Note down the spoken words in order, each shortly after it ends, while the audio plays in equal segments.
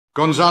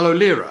Gonzalo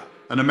Lira,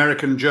 an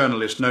American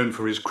journalist known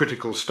for his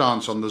critical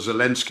stance on the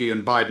Zelensky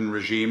and Biden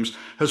regimes,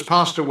 has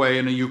passed away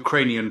in a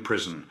Ukrainian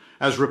prison,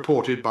 as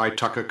reported by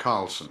Tucker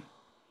Carlson.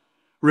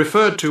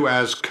 Referred to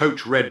as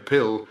Coach Red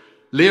Pill,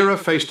 Lira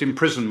faced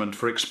imprisonment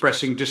for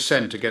expressing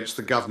dissent against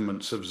the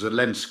governments of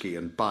Zelensky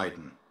and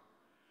Biden.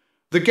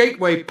 The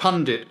Gateway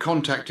pundit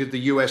contacted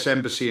the US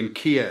Embassy in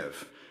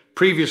Kiev,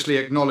 previously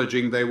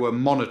acknowledging they were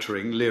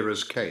monitoring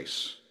Lira's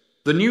case.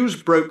 The news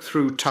broke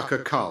through Tucker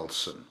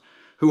Carlson,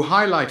 who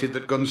highlighted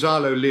that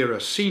Gonzalo Lira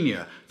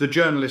Sr., the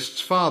journalist's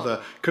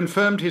father,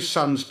 confirmed his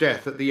son's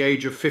death at the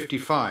age of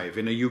 55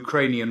 in a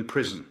Ukrainian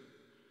prison.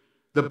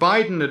 The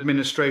Biden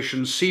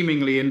administration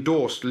seemingly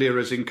endorsed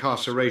Lira's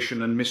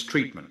incarceration and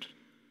mistreatment.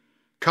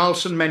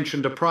 Carlson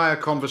mentioned a prior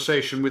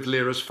conversation with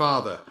Lira's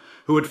father,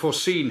 who had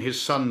foreseen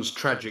his son's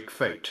tragic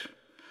fate.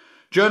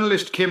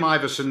 Journalist Kim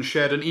Iverson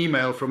shared an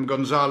email from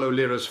Gonzalo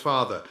Lira's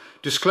father,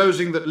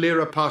 disclosing that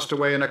Lira passed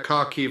away in a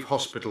Kharkiv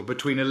hospital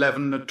between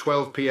 11 and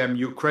 12 p.m.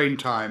 Ukraine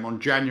time on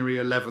January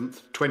 11,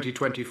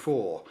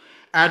 2024,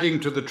 adding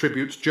to the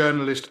tribute's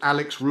journalist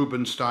Alex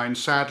Rubinstein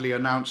sadly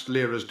announced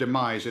Lira's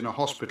demise in a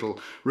hospital,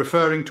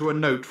 referring to a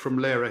note from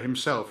Lira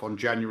himself on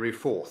January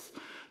 4th.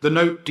 The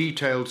note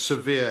detailed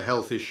severe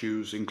health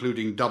issues,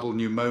 including double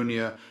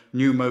pneumonia,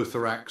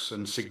 pneumothorax,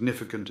 and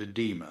significant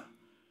edema.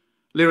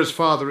 Lira's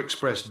father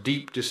expressed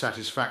deep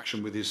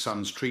dissatisfaction with his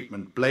son's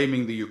treatment,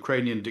 blaming the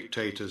Ukrainian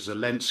dictator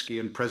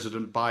Zelensky and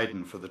President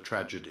Biden for the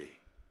tragedy.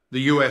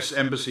 The US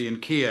Embassy in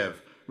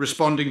Kiev,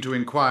 responding to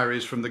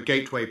inquiries from the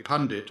Gateway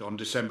pundit on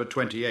December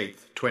 28,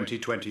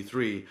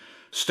 2023,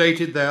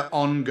 stated their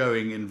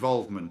ongoing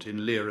involvement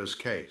in Lira's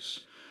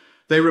case.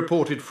 They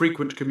reported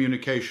frequent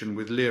communication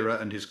with Lira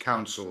and his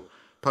counsel,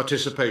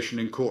 participation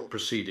in court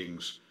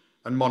proceedings,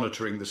 and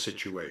monitoring the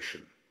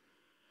situation.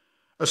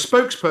 A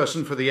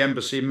spokesperson for the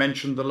embassy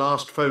mentioned the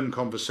last phone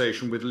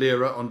conversation with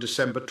Lira on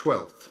December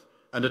 12th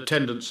and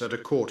attendance at a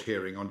court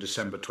hearing on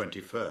December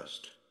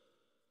 21st.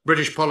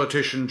 British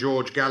politician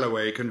George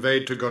Galloway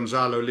conveyed to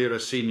Gonzalo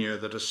Lira Sr.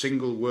 that a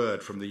single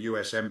word from the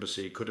US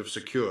Embassy could have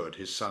secured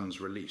his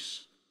son's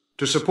release.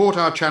 To support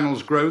our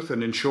channel's growth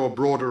and ensure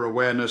broader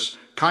awareness,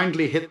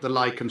 kindly hit the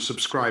like and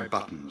subscribe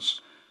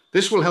buttons.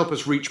 This will help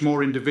us reach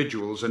more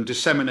individuals and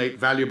disseminate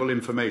valuable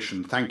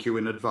information. Thank you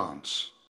in advance.